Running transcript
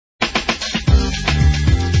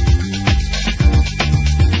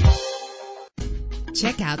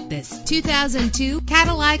Check out this 2002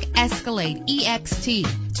 Cadillac Escalade EXT.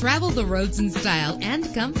 Travel the roads in style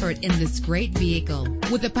and comfort in this great vehicle.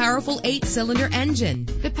 With a powerful 8-cylinder engine,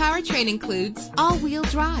 the powertrain includes all-wheel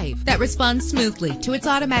drive that responds smoothly to its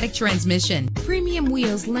automatic transmission. Premium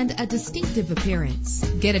wheels lend a distinctive appearance.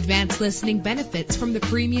 Get advanced listening benefits from the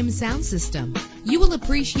premium sound system. You will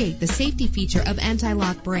appreciate the safety feature of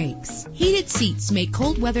anti-lock brakes. Heated seats make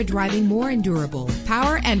cold weather driving more endurable.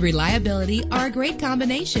 Power and reliability are a great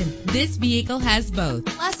combination. This vehicle has both.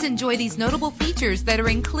 Plus, enjoy these notable features that are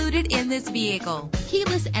included in this vehicle: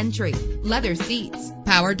 keyless entry, leather seats,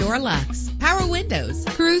 power door locks, power windows,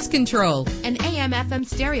 cruise control, an AM/FM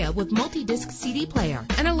stereo with multi-disc CD player,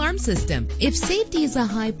 an alarm system. If safety is a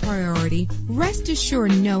high priority, rest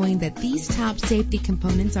assured knowing that these top safety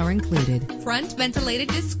components are included: front ventilated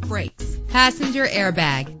disc brakes, passenger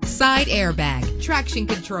airbag, side airbag, traction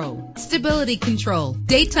control, stability control,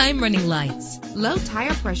 daytime running lights, low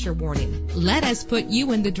tire pressure warning. Let us put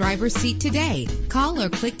you in the driver's seat today. Call or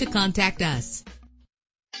click to contact us.